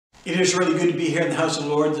It is really good to be here in the house of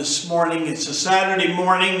the Lord this morning. It's a Saturday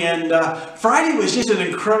morning, and Friday was just an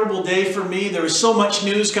incredible day for me. There was so much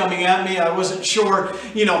news coming at me. I wasn't sure,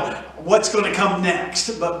 what's going to come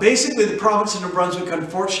next. But basically, the province of New Brunswick,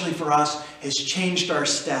 unfortunately for us, has changed our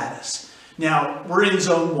status. Now, we're in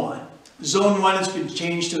Zone 1. Zone 1 has been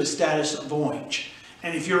changed to a status of orange.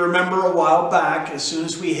 And if you remember a while back, as soon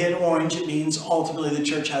as we hit orange, it means ultimately the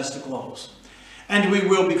church has to close. And we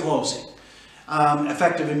will be closing.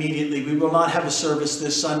 Effective immediately. We will not have a service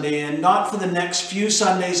this Sunday, and not for the next few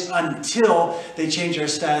Sundays until they change our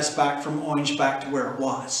status back from orange back to where it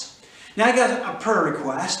was. Now I got a prayer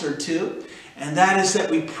request or two, and that is that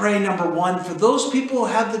we pray, number one, for those people who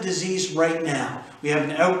have the disease right now. We have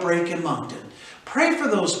an outbreak in Moncton. Pray for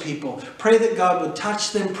those people. Pray that God would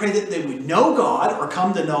touch them. Pray that they would know God or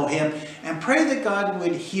come to know Him, and pray that God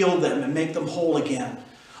would heal them and make them whole again.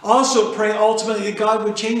 Also pray ultimately that God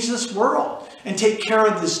would change this world and take care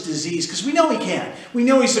of this disease, because we know He can. We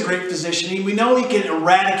know He's a great physician. We know He can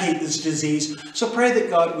eradicate this disease. So pray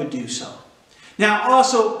that God would do so. Now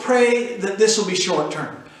also pray that this will be short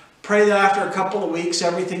term. Pray that after a couple of weeks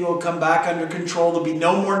everything will come back under control. There'll be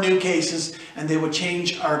no more new cases, and they will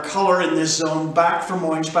change our color in this zone back from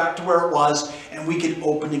orange back to where it was, and we can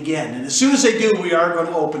open again. And as soon as they do, we are going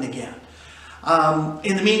to open again.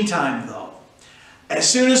 In the meantime though, as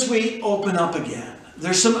soon as we open up again,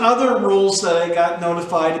 there's some other rules that I got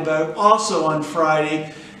notified about also on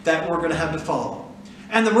Friday that we're going to have to follow.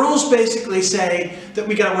 And the rules basically say that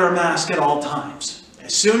we got to wear a mask at all times.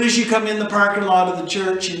 As soon as you come in the parking lot of the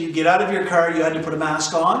church and you get out of your car, you had to put a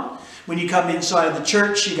mask on. When you come inside of the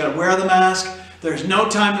church, you got to wear the mask. There's no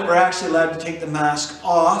time that we're actually allowed to take the mask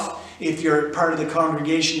off. If you're part of the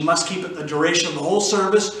congregation, you must keep it the duration of the whole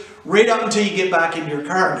service, right up until you get back in your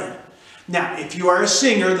car again. Now, if you are a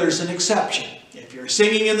singer, there's an exception. If you're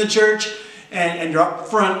singing in the church and you're up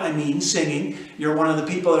front, singing, you're one of the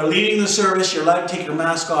people that are leading the service, you're allowed to take your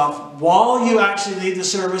mask off while you actually lead the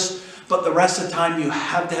service, but the rest of the time you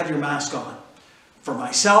have to have your mask on. For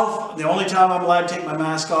myself, the only time I'm allowed to take my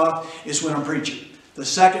mask off is when I'm preaching. The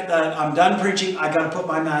second that I'm done preaching, I got to put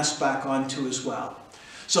my mask back on too as well.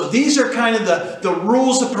 So these are kind of the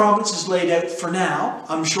rules the province has laid out for now.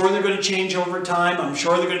 I'm sure they're going to change over time. I'm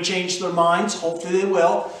sure they're going to change their minds. Hopefully they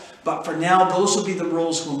will. But for now, those will be the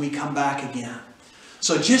rules when we come back again.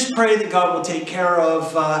 So just pray that God will take care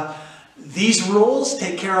of these rules,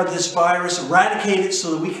 take care of this virus, eradicate it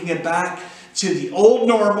so that we can get back to the old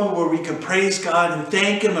normal where we can praise God and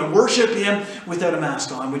thank Him and worship Him without a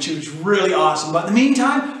mask on, which is really awesome. But in the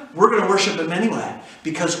meantime, we're going to worship Him anyway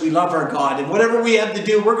because we love our God. And whatever we have to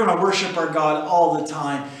do, we're going to worship our God all the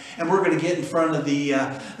time. And we're going to get in front of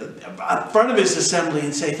His assembly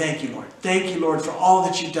and say, thank you, Lord. Thank you, Lord, for all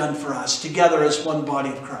that you've done for us together as one body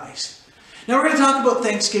of Christ. Now we're going to talk about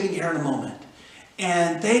Thanksgiving here in a moment.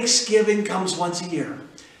 And Thanksgiving comes once a year.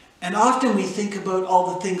 And often we think about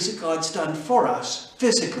all the things that God's done for us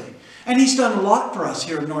physically. And He's done a lot for us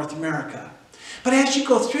here in North America. But as you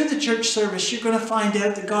go through the church service, you're going to find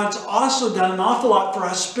out that God's also done an awful lot for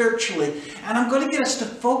us spiritually. And I'm going to get us to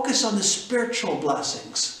focus on the spiritual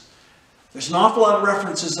blessings. There's an awful lot of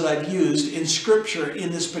references that I've used in Scripture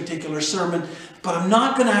in this particular sermon, but I'm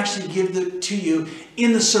not going to actually give them to you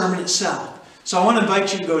in the sermon itself. So I want to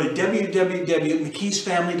invite you to go to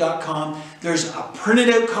www.mckeysfamily.com. There's a printed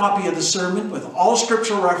out copy of the sermon with all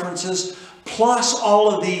scriptural references, plus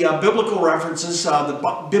all of the biblical references, the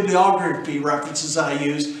bibliography references that I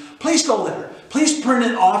used. Please go there. Please print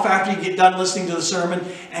it off after you get done listening to the sermon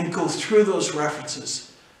and go through those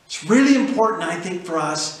references. It's really important, I think, for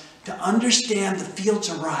us to understand the fields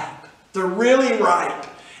are ripe. They're really ripe.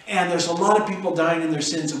 And there's a lot of people dying in their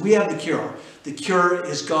sins, and we have the cure. The cure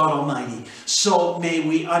is God Almighty. So may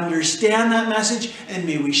we understand that message, and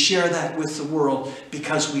may we share that with the world,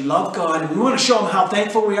 because we love God, and we want to show them how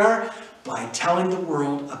thankful we are by telling the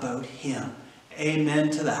world about Him.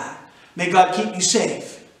 Amen to that. May God keep you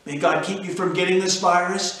safe. May God keep you from getting this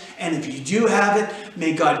virus. And if you do have it,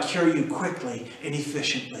 may God cure you quickly and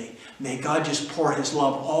efficiently. May God just pour His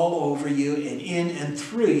love all over you and in and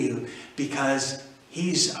through you, because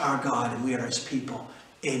He's our God and we are His people.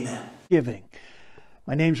 Amen. Giving.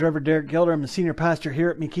 My name's Reverend Derek Gilder. I'm the senior pastor here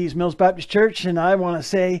at McKees Mills Baptist Church, and I want to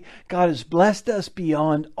say God has blessed us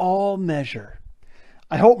beyond all measure.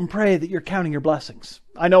 I hope and pray that you're counting your blessings.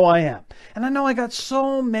 I know I am. And I know I got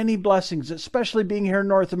so many blessings, especially being here in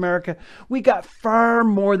North America. We got far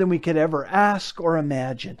more than we could ever ask or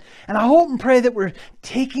imagine. And I hope and pray that we're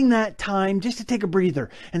taking that time just to take a breather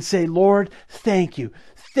and say, Lord, thank you.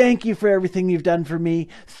 Thank you for everything you've done for me.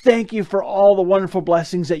 Thank you for all the wonderful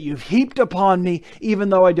blessings that you've heaped upon me. Even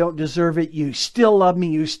though I don't deserve it, you still love me.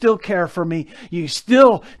 You still care for me.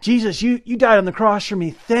 Jesus, you died on the cross for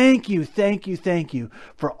me. Thank you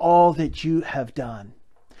for all that you have done.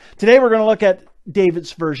 Today we're going to look at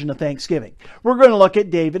David's version of thanksgiving. We're going to look at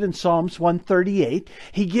David in Psalms 138.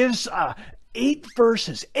 He gives 8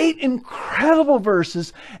 verses, 8 incredible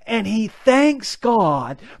verses, and he thanks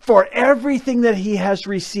God for everything that he has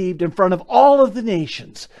received in front of all of the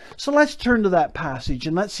nations. So let's turn to that passage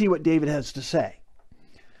and let's see what David has to say.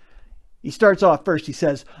 He starts off first, he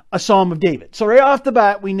says, a Psalm of David. So right off the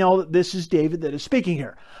bat, we know that this is David that is speaking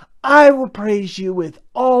here. I will praise you with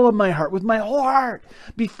all of my heart, with my whole heart.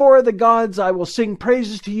 Before the gods, I will sing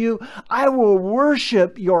praises to you. I will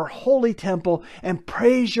worship your holy temple and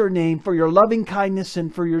praise your name for your loving kindness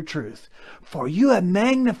and for your truth. For you have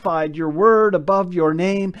magnified your word above your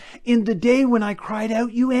name. In the day when I cried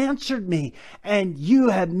out, you answered me, and you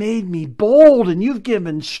have made me bold, and you've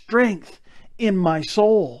given strength in my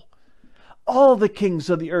soul. All the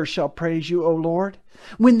kings of the earth shall praise you, O Lord.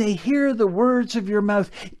 When they hear the words of your mouth,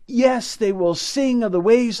 yes, they will sing of the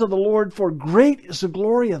ways of the Lord, for great is the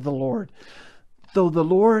glory of the Lord. Though the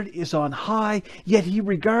Lord is on high, yet he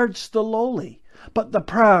regards the lowly, but the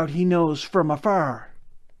proud he knows from afar.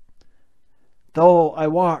 Though I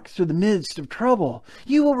walk through the midst of trouble,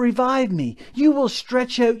 you will revive me. You will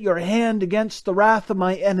stretch out your hand against the wrath of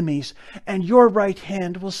my enemies, and your right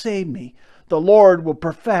hand will save me. The Lord will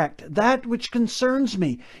perfect that which concerns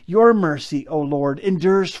me. Your mercy, O Lord,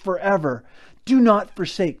 endures forever. Do not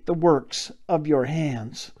forsake the works of your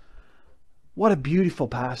hands. What a beautiful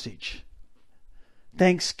passage.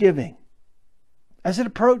 Thanksgiving. As it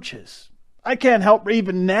approaches, I can't help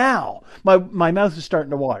even now. My mouth is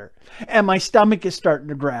starting to water. And my stomach is starting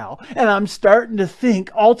to growl. And I'm starting to think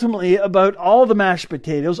ultimately about all the mashed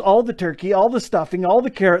potatoes, all the turkey, all the stuffing, all the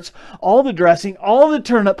carrots, all the dressing, all the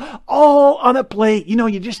turnip, all on a plate. You know,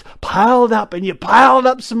 you just piled up and you piled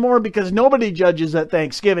up some more because nobody judges at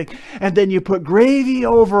Thanksgiving. And then you put gravy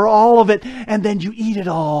over all of it and then you eat it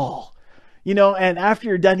all. You know, and after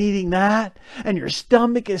you're done eating that, and your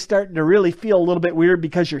stomach is starting to really feel a little bit weird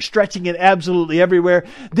because you're stretching it absolutely everywhere,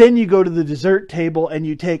 then you go to the dessert table and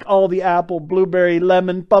you take all the apple, blueberry,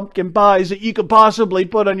 lemon, pumpkin pies that you could possibly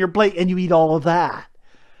put on your plate, and you eat all of that.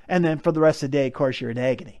 And then for the rest of the day, of course, you're in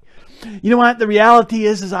agony. You know what? The reality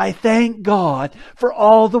is I thank God for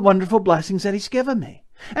all the wonderful blessings that He's given me.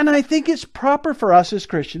 And I think it's proper for us as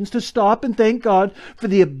Christians to stop and thank God for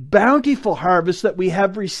the bountiful harvest that we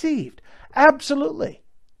have received. Absolutely.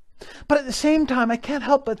 But at the same time, I can't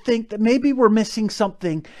help but think that maybe we're missing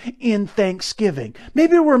something in Thanksgiving.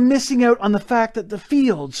 Maybe we're missing out on the fact that the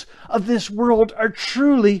fields of this world are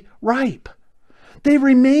truly ripe. They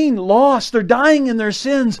remain lost. They're dying in their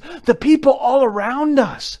sins. The people all around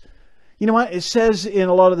us. You know what? It says in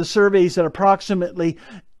a lot of the surveys that approximately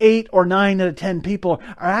 8 or 9 out of 10 people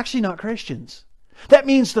are actually not Christians. That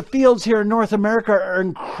means the fields here in North America are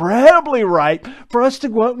incredibly ripe for us to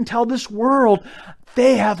go out and tell this world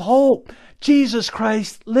they have hope. Jesus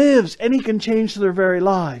Christ lives and He can change their very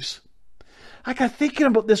lives. I got thinking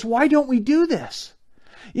about this. Why don't we do this?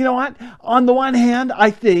 You know what? On the one hand, I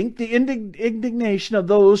think the indignation of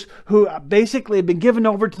those who basically have been given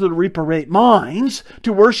over to the reprobate minds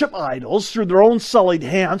to worship idols through their own sullied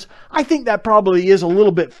hands, I think that probably is a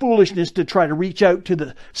little bit foolishness to try to reach out to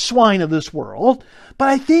the swine of this world. But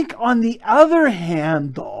I think on the other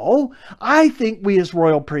hand, though, I think we as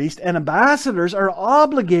royal priests and ambassadors are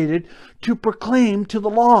obligated to proclaim to the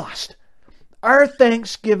lost. Our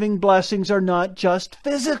Thanksgiving blessings are not just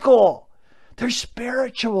physical. They're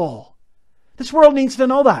spiritual. This world needs to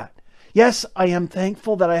know that. Yes, I am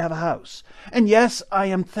thankful that I have a house. And yes, I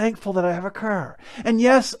am thankful that I have a car. And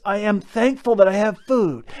yes, I am thankful that I have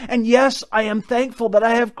food. And yes, I am thankful that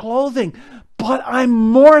I have clothing. But I'm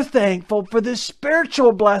more thankful for the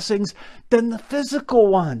spiritual blessings than the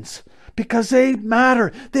physical ones. Because they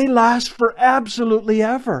matter. They last for absolutely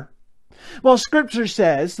ever. Well, Scripture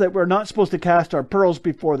says that we're not supposed to cast our pearls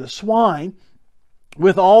before the swine,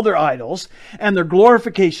 with all their idols and their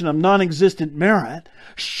glorification of non-existent merit.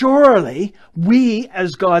 Surely we,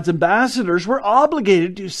 as God's ambassadors, were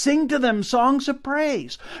obligated to sing to them songs of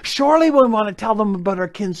praise. Surely we want to tell them about our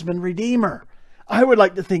kinsman Redeemer. I would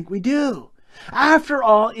like to think we do. After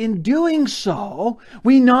all, in doing so,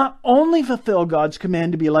 we not only fulfill God's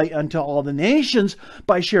command to be light unto all the nations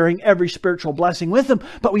by sharing every spiritual blessing with them,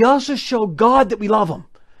 but we also show God that we love Him.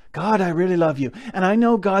 God, I really love you. And I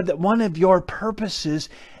know, God, that one of your purposes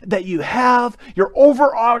that you have, your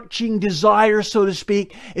overarching desire, so to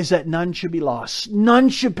speak, is that none should be lost. None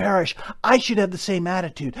should perish. I should have the same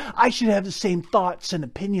attitude. I should have the same thoughts and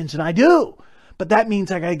opinions, and I do. But that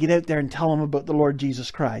means I got to get out there and tell them about the Lord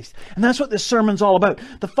Jesus Christ. And that's what this sermon's all about.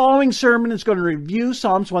 The following sermon is going to review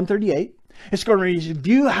Psalms 138. It's going to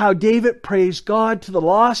review how David praised God to the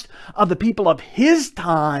lost of the people of his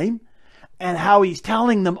time, and how he's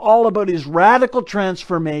telling them all about his radical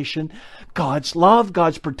transformation, God's love,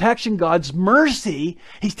 God's protection, God's mercy.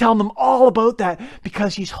 He's telling them all about that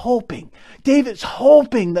because he's hoping. David's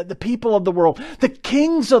hoping that the people of the world, the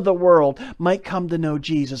kings of the world, might come to know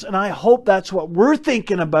Jesus. And I hope that's what we're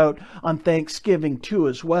thinking about on Thanksgiving too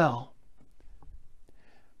as well.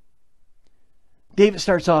 David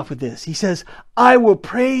starts off with this. He says, I will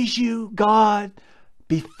praise you, God,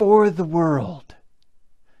 before the world.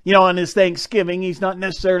 You know, on his Thanksgiving, he's not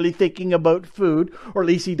necessarily thinking about food, or at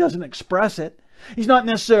least he doesn't express it. He's not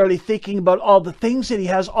necessarily thinking about all the things that he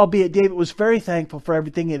has, albeit David was very thankful for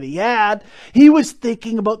everything that he had. He was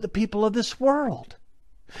thinking about the people of this world.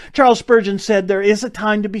 Charles Spurgeon said, there is a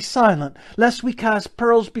time to be silent, lest we cast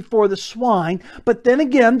pearls before the swine. But then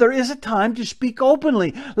again, there is a time to speak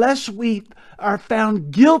openly, lest we are found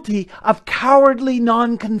guilty of cowardly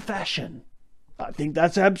non-confession. I think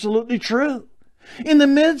that's absolutely true. In the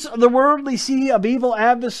midst of the worldly sea of evil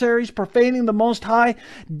adversaries profaning the Most High,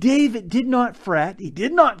 David did not fret, he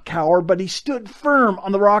did not cower, but he stood firm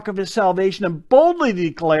on the rock of his salvation and boldly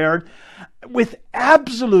declared with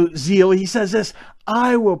absolute zeal, he says this,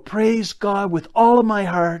 I will praise God with all of my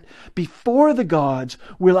heart. Before the gods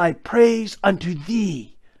will I praise unto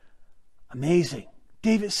thee. Amazing.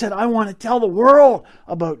 David said, I want to tell the world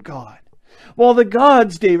about God. While the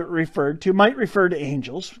gods David referred to might refer to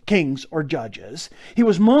angels, kings, or judges, he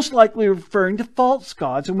was most likely referring to false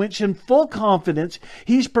gods in which in full confidence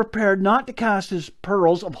he's prepared not to cast his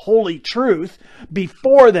pearls of holy truth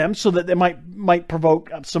before them so that they might provoke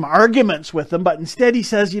some arguments with them, but instead he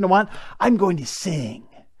says, you know what, I'm going to sing.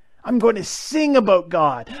 I'm going to sing about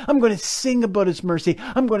God. I'm going to sing about his mercy.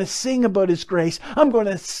 I'm going to sing about his grace. I'm going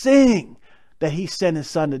to sing that he sent his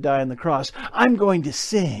son to die on the cross. I'm going to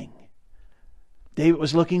sing. David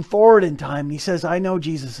was looking forward in time. He says, I know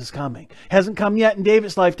Jesus is coming. Hasn't come yet in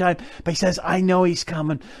David's lifetime, but he says, I know he's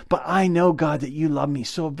coming. But I know, God, that you love me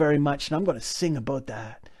so very much, and I'm going to sing about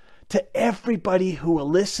that to everybody who will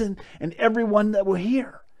listen and everyone that will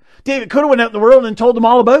hear. David could have went out in the world and told them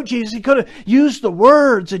all about Jesus. He could have used the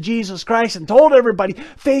words of Jesus Christ and told everybody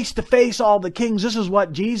face to face, all the kings, this is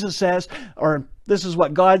what Jesus says, or this is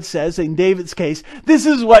what God says. In David's case, this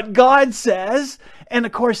is what God says. And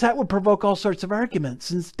of course, that would provoke all sorts of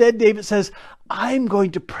arguments. Instead, David says, I'm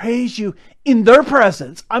going to praise you in their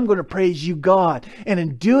presence. I'm going to praise you, God. And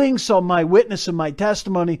in doing so, my witness and my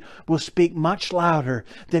testimony will speak much louder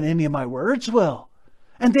than any of my words will.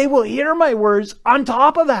 And they will hear my words on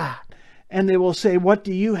top of that. And they will say, what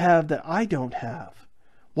do you have that I don't have?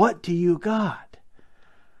 What do you got?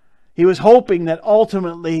 He was hoping that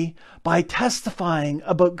ultimately, by testifying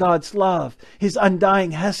about God's love, his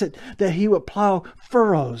undying hesed, that he would plow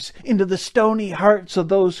furrows into the stony hearts of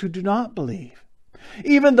those who do not believe.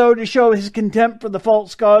 Even though to show his contempt for the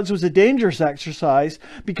false gods was a dangerous exercise,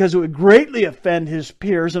 because it would greatly offend his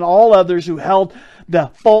peers and all others who held the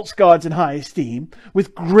false gods in high esteem,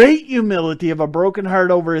 with great humility of a broken heart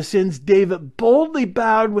over his sins, David boldly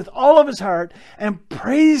bowed with all of his heart and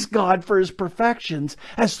praised God for his perfections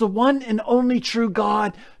as the one and only true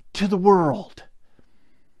God to the world.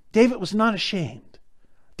 David was not ashamed.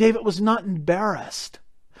 David was not embarrassed.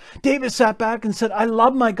 David sat back and said, I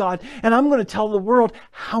love my God, and I'm going to tell the world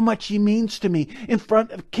how much he means to me in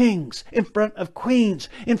front of kings, in front of queens,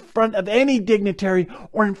 in front of any dignitary,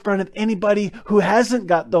 or in front of anybody who hasn't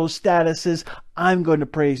got those statuses. I'm going to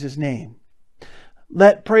praise his name.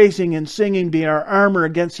 Let praising and singing be our armor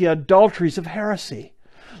against the adulteries of heresy.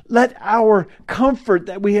 Let our comfort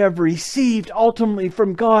that we have received ultimately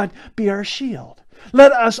from God be our shield.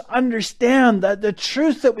 Let us understand that the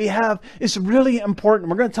truth that we have is really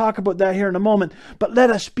important. We're going to talk about that here in a moment. But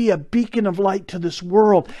let us be a beacon of light to this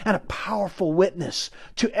world and a powerful witness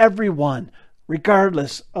to everyone,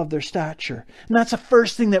 regardless of their stature. And that's the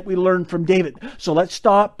first thing that we learn from David. So let's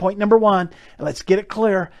stop. Point number one, and let's get it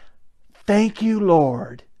clear. Thank you,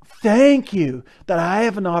 Lord. Thank you that I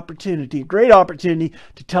have an opportunity, a great opportunity,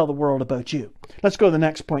 to tell the world about you. Let's go to the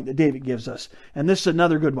next point that David gives us. And this is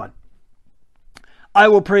another good one. I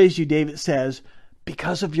will praise you, David says,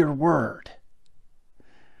 because of your word.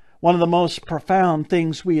 One of the most profound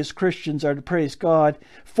things we as Christians are to praise God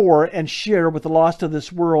for and share with the lost of this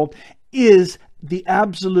world is the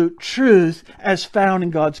absolute truth as found in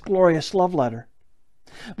God's glorious love letter.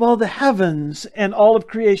 While the heavens and all of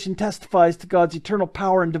creation testifies to God's eternal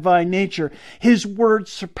power and divine nature, His Word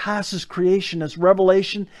surpasses creation as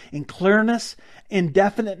revelation in clearness, in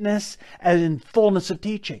definiteness, and in fullness of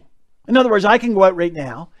teaching. In other words, I can go out right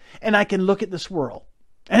now and I can look at this world.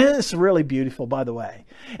 And it's really beautiful, by the way.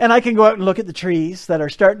 And I can go out and look at the trees that are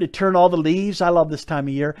starting to turn all the leaves. I love this time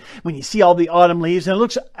of year when you see all the autumn leaves and it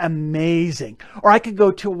looks amazing. Or I could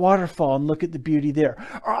go to a waterfall and look at the beauty there.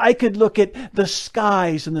 Or I could look at the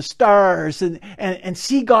skies and the stars and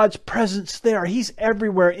see God's presence there. He's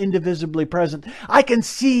everywhere indivisibly present. I can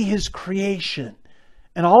see His creation.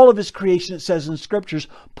 And all of His creation, it says in Scriptures,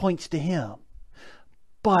 points to Him.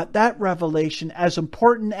 But that revelation, as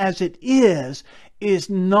important as it is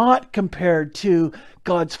not compared to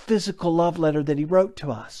God's physical love letter that He wrote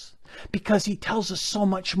to us, because He tells us so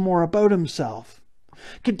much more about Himself.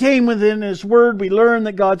 Contained within His Word, we learn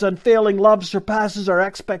that God's unfailing love surpasses our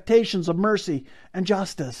expectations of mercy and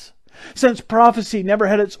justice. Since prophecy never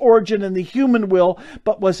had its origin in the human will,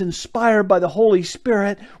 but was inspired by the Holy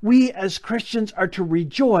Spirit, we as Christians are to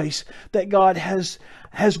rejoice that God has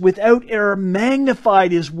without error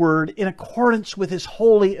magnified His Word in accordance with His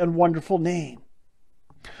holy and wonderful name.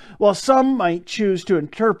 While some might choose to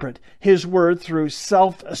interpret His Word through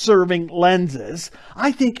self-serving lenses,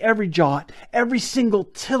 I think every jot, every single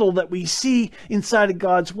tittle that we see inside of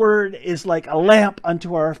God's Word is like a lamp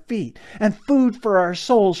unto our feet and food for our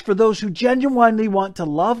souls for those who genuinely want to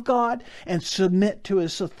love God and submit to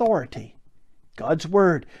His authority. God's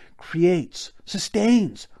Word creates,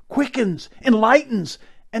 sustains, quickens, enlightens,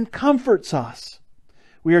 and comforts us.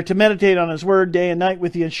 We are to meditate on His Word day and night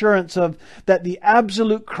with the assurance that the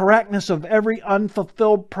absolute correctness of every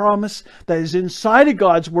unfulfilled promise that is inside of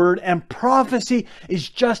God's Word and prophecy is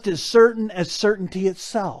just as certain as certainty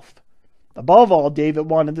itself. Above all,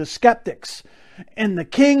 David wanted the skeptics and the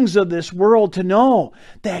kings of this world to know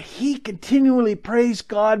that he continually praised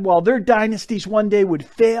God while their dynasties one day would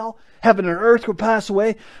fail. Heaven and earth would pass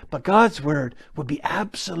away, but God's Word would be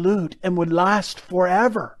absolute and would last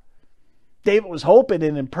forever. David was hoping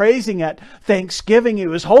and in praising at Thanksgiving, he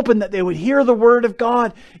was hoping that they would hear the Word of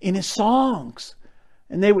God in his songs.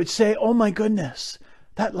 And they would say, oh my goodness,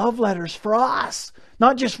 that love letter's for us.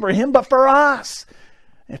 Not just for him, but for us.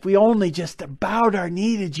 If we only just bowed our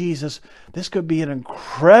knee to Jesus, this could be an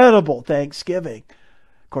incredible Thanksgiving.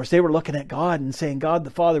 Of course, they were looking at God and saying, God the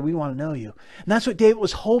Father, we want to know you. And that's what David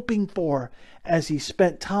was hoping for as he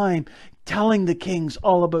spent time telling the kings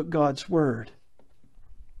all about God's Word.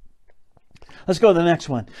 Let's go to the next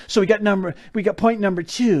one. So we got point number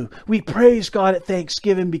 2. We praise God at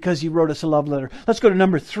Thanksgiving because He wrote us a love letter. Let's go to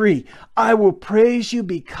number 3. I will praise you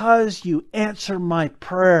because you answer my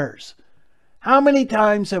prayers. How many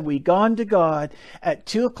times have we gone to God at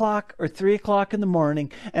 2 o'clock or 3 o'clock in the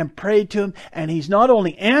morning and prayed to Him, and He's not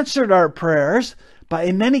only answered our prayers, but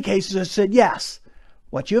in many cases has said, yes,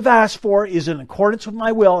 what you have asked for is in accordance with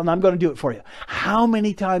my will, and I'm going to do it for you. How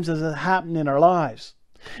many times has it happened in our lives?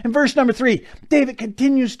 In verse number 3, David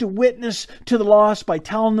continues to witness to the lost by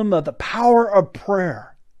telling them of the power of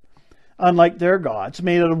prayer. Unlike their gods,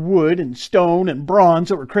 made out of wood and stone and bronze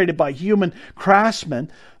that were created by human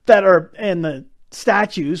craftsmen, and the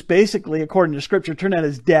statues, basically, according to Scripture, turn out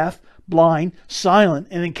as deaf, blind, silent,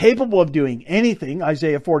 and incapable of doing anything,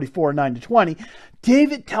 Isaiah 44, 9-20,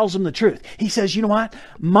 David tells them the truth. He says, you know what?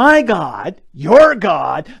 My God, your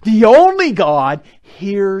God, the only God,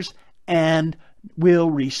 hears and will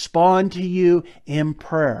respond to you in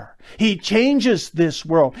prayer. He changes this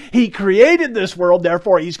world. He created this world,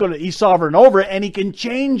 therefore he's sovereign over it, and He can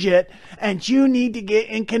change it, and you need to get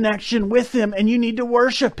in connection with Him, and you need to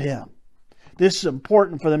worship Him. This is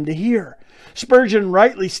important for them to hear. Spurgeon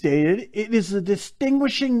rightly stated, it is the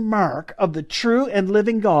distinguishing mark of the true and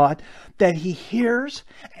living God that He hears,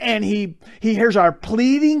 and He hears our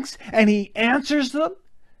pleadings, and He answers them,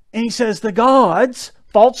 and He says the gods,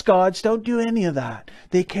 false gods, don't do any of that.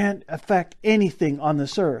 They can't affect anything on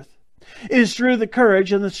this earth. It is through the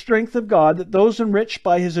courage and the strength of God that those enriched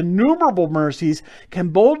by His innumerable mercies can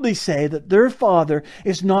boldly say that their Father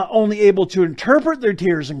is not only able to interpret their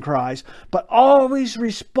tears and cries, but always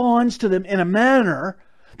responds to them in a manner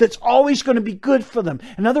that's always going to be good for them.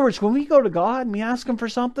 In other words, when we go to God and we ask Him for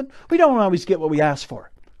something, we don't always get what we ask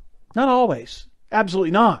for. Not always.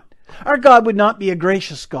 Absolutely not. Our God would not be a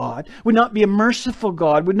gracious God, would not be a merciful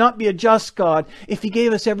God, would not be a just God if He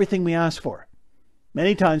gave us everything we ask for.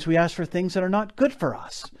 Many times we ask for things that are not good for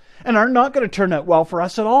us and are not going to turn out well for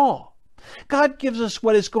us at all. God gives us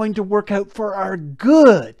what is going to work out for our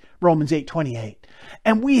good, Romans 8:28.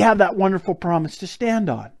 And we have that wonderful promise to stand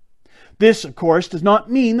on. This, of course, does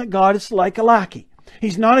not mean that God is like a lackey.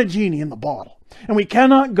 He's not a genie in the bottle. And we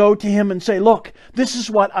cannot go to him and say, look, this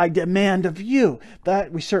is what I demand of you.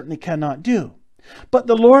 That we certainly cannot do. But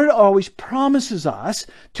the Lord always promises us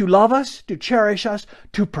to love us, to cherish us,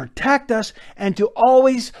 to protect us, and to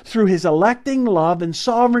always, through his electing love and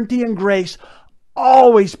sovereignty and grace,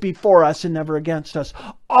 always be for us and never against us.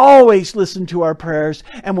 Always listen to our prayers.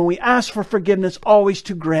 And when we ask for forgiveness, always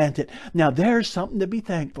to grant it. Now there's something to be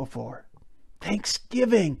thankful for.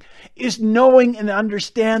 Thanksgiving is knowing and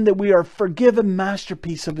understand that we are a forgiven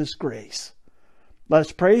masterpiece of his grace. Let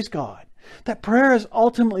us praise God. That prayer is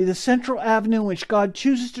ultimately the central avenue in which God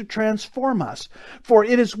chooses to transform us. For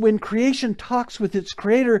it is when creation talks with its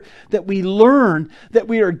creator that we learn that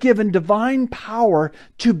we are given divine power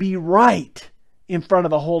to be right in front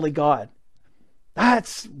of a holy God.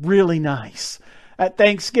 That's really nice. At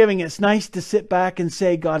Thanksgiving, it's nice to sit back and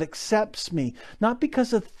say, God accepts me, not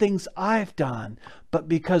because of the things I've done, but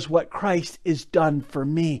because what Christ has done for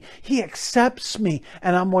me. He accepts me,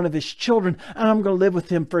 and I'm one of his children, and I'm going to live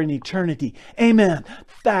with him for an eternity. Amen.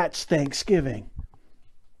 That's Thanksgiving.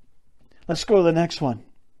 Let's go to the next one.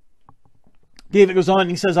 David goes on,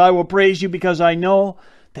 he says, I will praise you because I know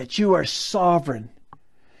that you are sovereign.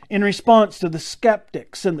 In response to the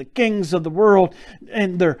skeptics and the kings of the world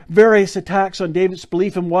and their various attacks on David's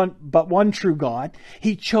belief in one true God,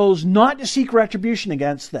 he chose not to seek retribution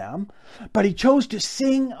against them, but he chose to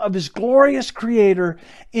sing of his glorious Creator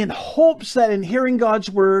in hopes that in hearing God's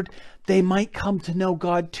word, they might come to know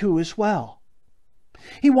God too as well.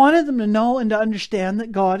 He wanted them to know and to understand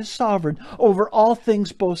that God is sovereign over all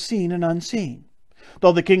things both seen and unseen.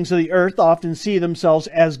 Though the kings of the earth often see themselves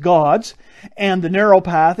as gods, and the narrow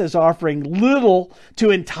path as offering little to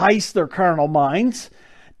entice their carnal minds,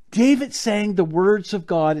 David sang the words of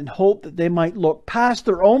God in hope that they might look past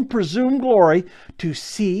their own presumed glory to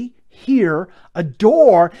see, hear,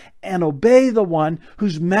 adore, and obey the one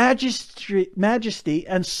whose majesty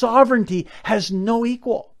and sovereignty has no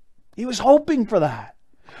equal. He was hoping for that.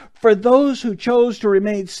 For those who chose to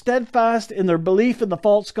remain steadfast in their belief in the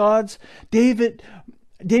false gods,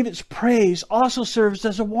 David's praise also serves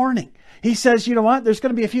as a warning. He says, you know what? There's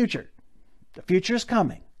going to be a future. The future is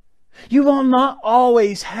coming. You will not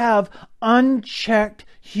always have unchecked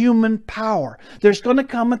human power. There's going to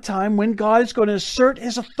come a time when God is going to assert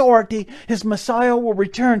his authority. His Messiah will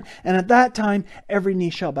return. And at that time, every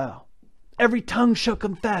knee shall bow. Every tongue shall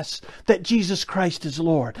confess that Jesus Christ is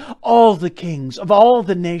Lord. All the kings of all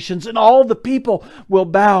the nations and all the people will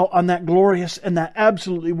bow on that glorious and that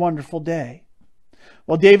absolutely wonderful day.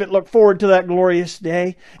 Well, David looked forward to that glorious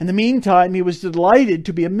day. In the meantime, he was delighted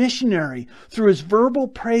to be a missionary through his verbal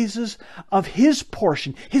praises of his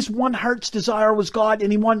portion. His one heart's desire was God,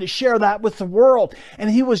 and he wanted to share that with the world. And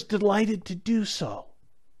he was delighted to do so.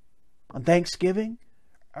 On Thanksgiving,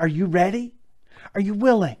 are you ready? Are you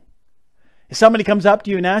willing? If somebody comes up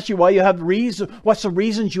to you and asks you why you have what's the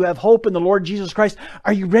reasons you have hope in the Lord Jesus Christ,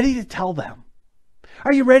 are you ready to tell them?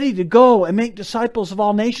 Are you ready to go and make disciples of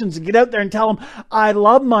all nations and get out there and tell them, I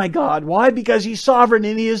love my God? Why? Because he's sovereign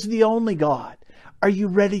and he is the only God. Are you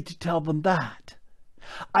ready to tell them that?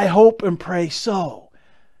 I hope and pray so.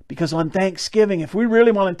 Because on Thanksgiving, if we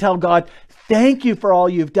really want to tell God, thank you for all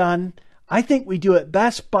you've done, I think we do it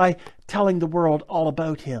best by telling the world all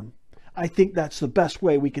about him. I think that's the best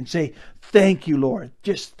way we can say, thank you, Lord.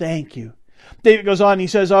 Just thank you. David goes on, he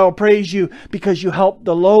says, I will praise you because you help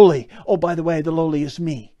the lowly. Oh, by the way, the lowly is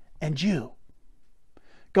me and you.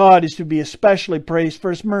 God is to be especially praised for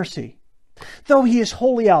his mercy. Though he is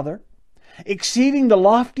wholly other, exceeding the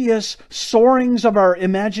loftiest soarings of our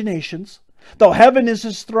imaginations, though heaven is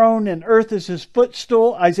his throne and earth is his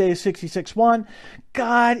footstool, Isaiah 66:1,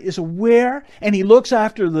 God is aware and he looks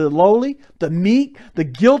after the lowly, the meek, the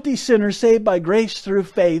guilty sinner saved by grace through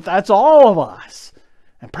faith. That's all of us.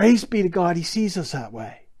 And praise be to God, he sees us that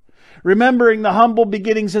way. Remembering the humble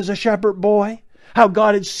beginnings as a shepherd boy, how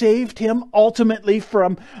God had saved him ultimately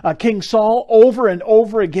from King Saul over and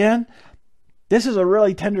over again. This is a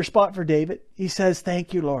really tender spot for David. He says,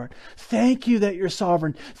 thank you, Lord. Thank you that you're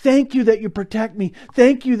sovereign. Thank you that you protect me.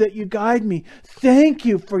 Thank you that you guide me. Thank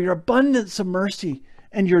you for your abundance of mercy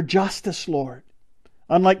and your justice, Lord.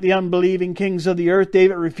 Unlike the unbelieving kings of the earth,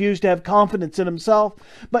 David refused to have confidence in himself,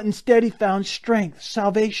 but instead he found strength,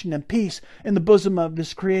 salvation, and peace in the bosom of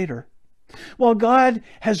his Creator. While God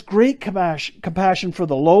has great compassion for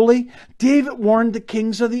the lowly, David warned the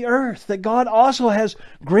kings of the earth that God also has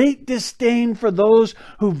great disdain for those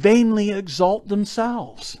who vainly exalt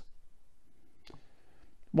themselves.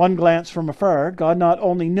 One glance from afar, God not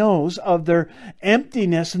only knows of their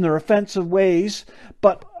emptiness and their offensive ways,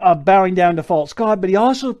 but of bowing down to false God, but he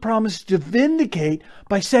also promised to vindicate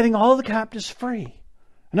by setting all the captives free.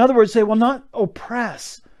 In other words, they will not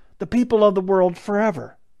oppress the people of the world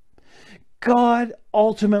forever. God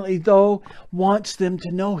ultimately, though, wants them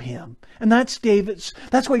to know him. And that's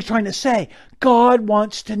what he's trying to say. God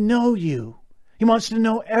wants to know you. He wants to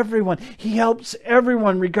know everyone. He helps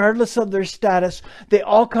everyone, regardless of their status. They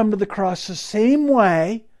all come to the cross the same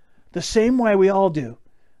way we all do. And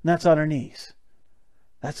that's on our knees.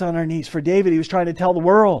 That's on our knees. For David, he was trying to tell the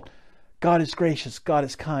world, God is gracious, God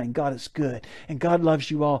is kind, God is good, and God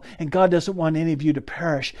loves you all, and God doesn't want any of you to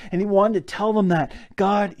perish. And he wanted to tell them that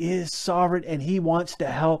God is sovereign, and he wants to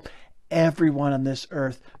help everyone on this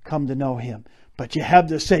earth come to know him. But you have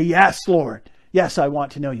to say, yes, Lord. Yes, I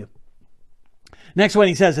want to know you. Next one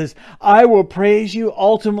he says is, I will praise you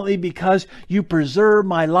ultimately because you preserve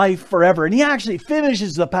my life forever. And he actually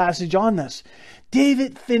finishes the passage on this.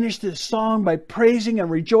 David finished his song by praising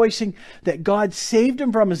and rejoicing that God saved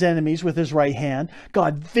him from his enemies with his right hand.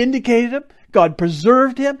 God vindicated him. God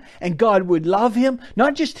preserved him. And God would love him,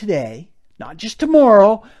 not just today, not just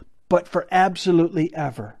tomorrow, but for absolutely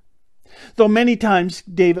ever. Though many times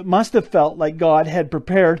David must have felt like God had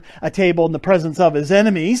prepared a table in the presence of his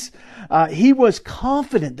enemies, he was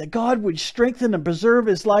confident that God would strengthen and preserve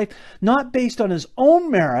his life, not based on his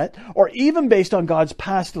own merit or even based on God's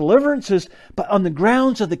past deliverances, but on the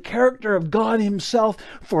grounds of the character of God himself.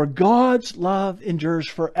 For God's love endures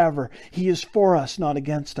forever. He is for us, not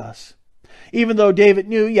against us. Even though David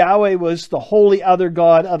knew Yahweh was the holy other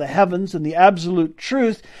God of the heavens and the absolute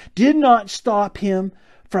truth, did not stop him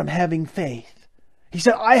from having faith. He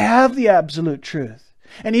said, I have the absolute truth.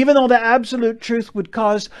 And even though the absolute truth would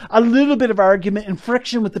cause a little bit of argument and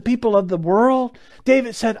friction with the people of the world,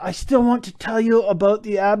 David said, I still want to tell you about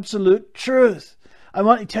the absolute truth. I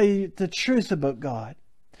want to tell you the truth about God.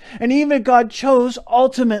 And even if God chose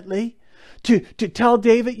ultimately to tell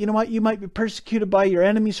David, you know what, you might be persecuted by your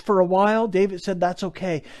enemies for a while. David said, that's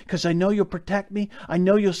okay, because I know you'll protect me. I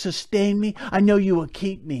know you'll sustain me. I know you will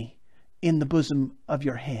keep me in the bosom of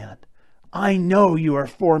your hand. I know you are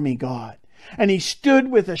for me, God. And he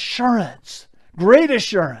stood with assurance, great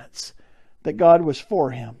assurance, that God was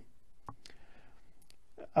for him.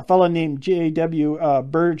 A fellow named J.W.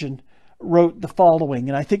 Burgeon wrote the following,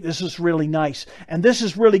 and I think this is really nice. And this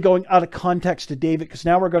is really going out of context to David, because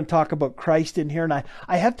now we're going to talk about Christ in here. And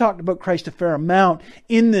I have talked about Christ a fair amount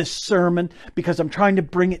in this sermon because I'm trying to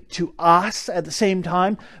bring it to us at the same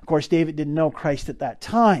time. Of course, David didn't know Christ at that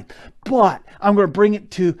time, but I'm going to bring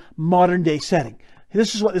it to modern day setting.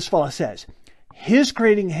 This is what this fellow says. His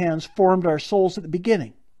creating hands formed our souls at the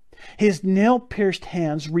beginning. His nail-pierced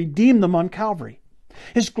hands redeemed them on Calvary.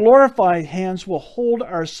 His glorified hands will hold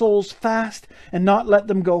our souls fast and not let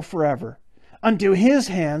them go forever. Unto his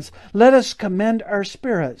hands let us commend our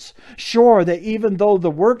spirits, sure that even though the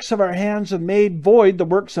works of our hands have made void the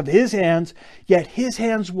works of his hands, yet his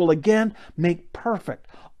hands will again make perfect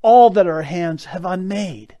all that our hands have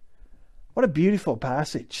unmade. What a beautiful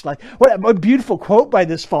passage. What a beautiful quote by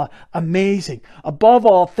this fellow. Amazing. Above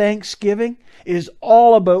all, thanksgiving is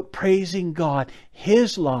all about praising God.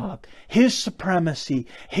 His love, his supremacy,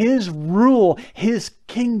 his rule, his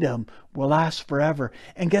kingdom will last forever.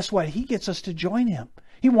 And guess what? He gets us to join him.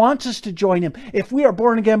 He wants us to join him. If we are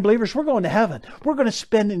born again believers, we're going to heaven. We're going to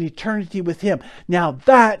spend an eternity with him. Now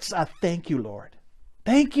that's a thank you, Lord.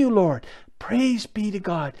 Thank you, Lord. Praise be to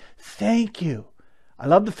God. Thank you. I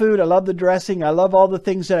love the food. I love the dressing. I love all the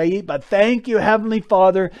things that I eat. But thank you, Heavenly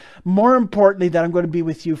Father. More importantly, that I'm going to be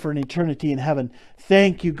with you for an eternity in heaven.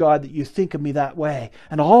 Thank you, God, that you think of me that way.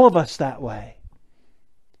 And all of us that way.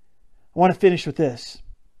 I want to finish with this.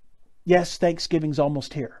 Yes, Thanksgiving's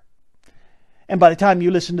almost here. And by the time you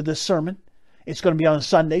listen to this sermon, it's going to be on a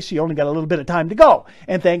Sunday, so you only got a little bit of time to go.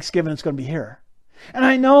 And Thanksgiving is going to be here. And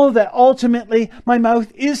I know that ultimately my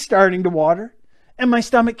mouth is starting to water. And my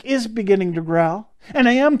stomach is beginning to growl. And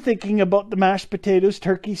I am thinking about the mashed potatoes,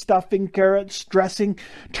 turkey stuffing, carrots, dressing,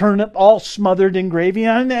 turnip, all smothered in gravy.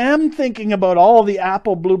 And I am thinking about all the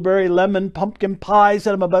apple, blueberry, lemon, pumpkin pies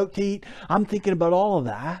that I'm about to eat. I'm thinking about all of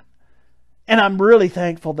that. And I'm really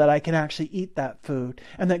thankful that I can actually eat that food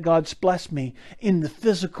and that God's blessed me in the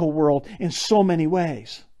physical world in so many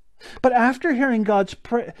ways. But after hearing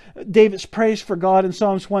David's praise for God in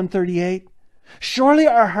Psalms 138, surely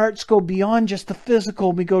our hearts go beyond just the physical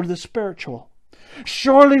and we go to the spiritual.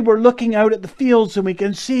 Surely we're looking out at the fields and we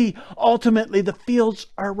can see ultimately the fields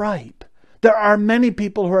are ripe. There are many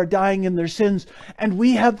people who are dying in their sins, and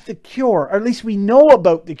we have the cure, or at least we know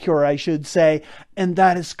about the cure, I should say, and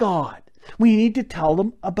that is God. We need to tell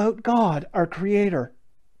them about God, our Creator.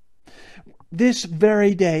 This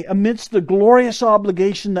very day, amidst the glorious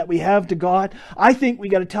obligation that we have to God, I think we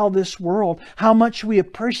got to tell this world how much we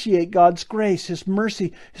appreciate God's grace, His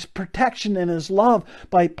mercy, His protection, and His love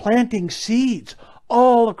by planting seeds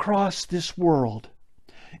all across this world.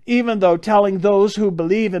 Even though telling those who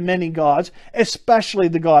believe in many gods, especially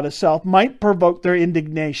the God of self, might provoke their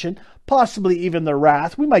indignation, possibly even their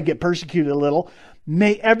wrath, we might get persecuted a little,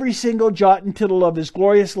 may every single jot and tittle of His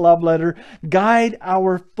glorious love letter guide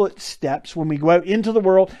our footsteps when we go out into the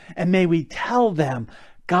world, and may we tell them,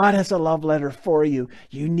 God has a love letter for you.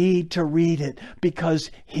 You need to read it because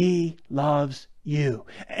He loves you.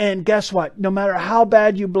 And guess what? No matter how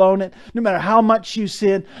bad you've blown it, no matter how much you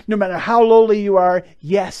sin, no matter how lowly you are,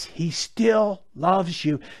 yes, He still loves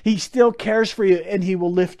you. He still cares for you, and He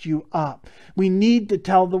will lift you up. We need to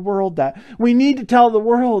tell the world that. We need to tell the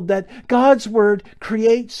world that God's Word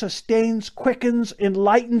creates, sustains, quickens,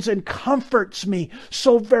 enlightens, and comforts me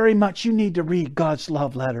so very much. You need to read God's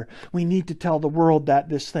love letter. We need to tell the world that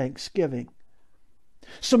this Thanksgiving.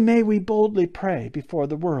 So may we boldly pray before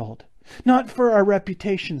the world, not for our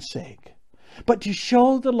reputation's sake, but to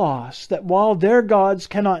show the lost that while their gods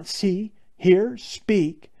cannot see, hear,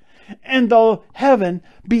 speak, and though heaven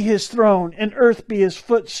be His throne and earth be His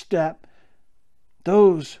footstep,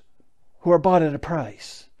 those who are bought at a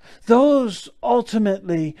price, those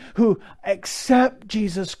ultimately who accept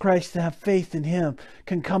Jesus Christ and have faith in Him,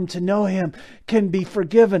 can come to know Him, can be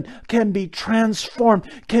forgiven, can be transformed,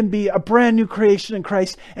 can be a brand new creation in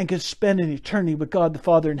Christ, and can spend an eternity with God the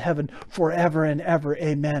Father in heaven forever and ever.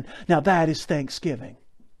 Amen. Now that is Thanksgiving.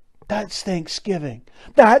 That's Thanksgiving.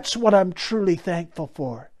 That's what I'm truly thankful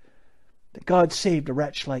for. That God saved a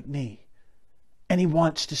wretch like me. And He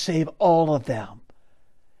wants to save all of them.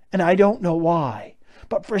 And I don't know why,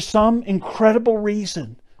 but for some incredible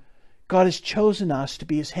reason, God has chosen us to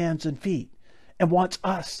be His hands and feet and wants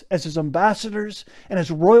us as His ambassadors and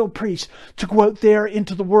as royal priests to go out there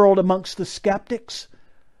into the world amongst the skeptics,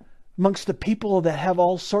 amongst the people that have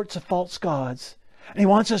all sorts of false gods. And He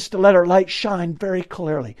wants us to let our light shine very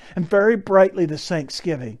clearly and very brightly this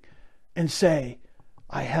Thanksgiving and say,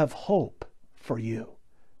 I have hope for you.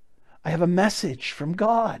 I have a message from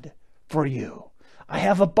God for you. I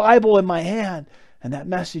have a Bible in my hand, and that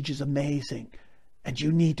message is amazing. And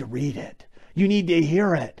you need to read it. You need to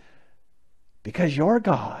hear it. Because your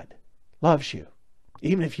God loves you.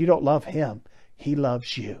 Even if you don't love Him, He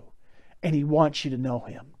loves you. And He wants you to know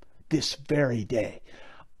Him this very day.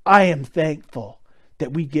 I am thankful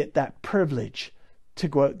that we get that privilege to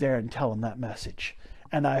go out there and tell Him that message.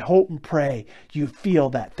 And I hope and pray you feel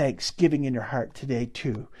that thanksgiving in your heart today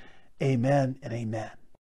too. Amen and amen.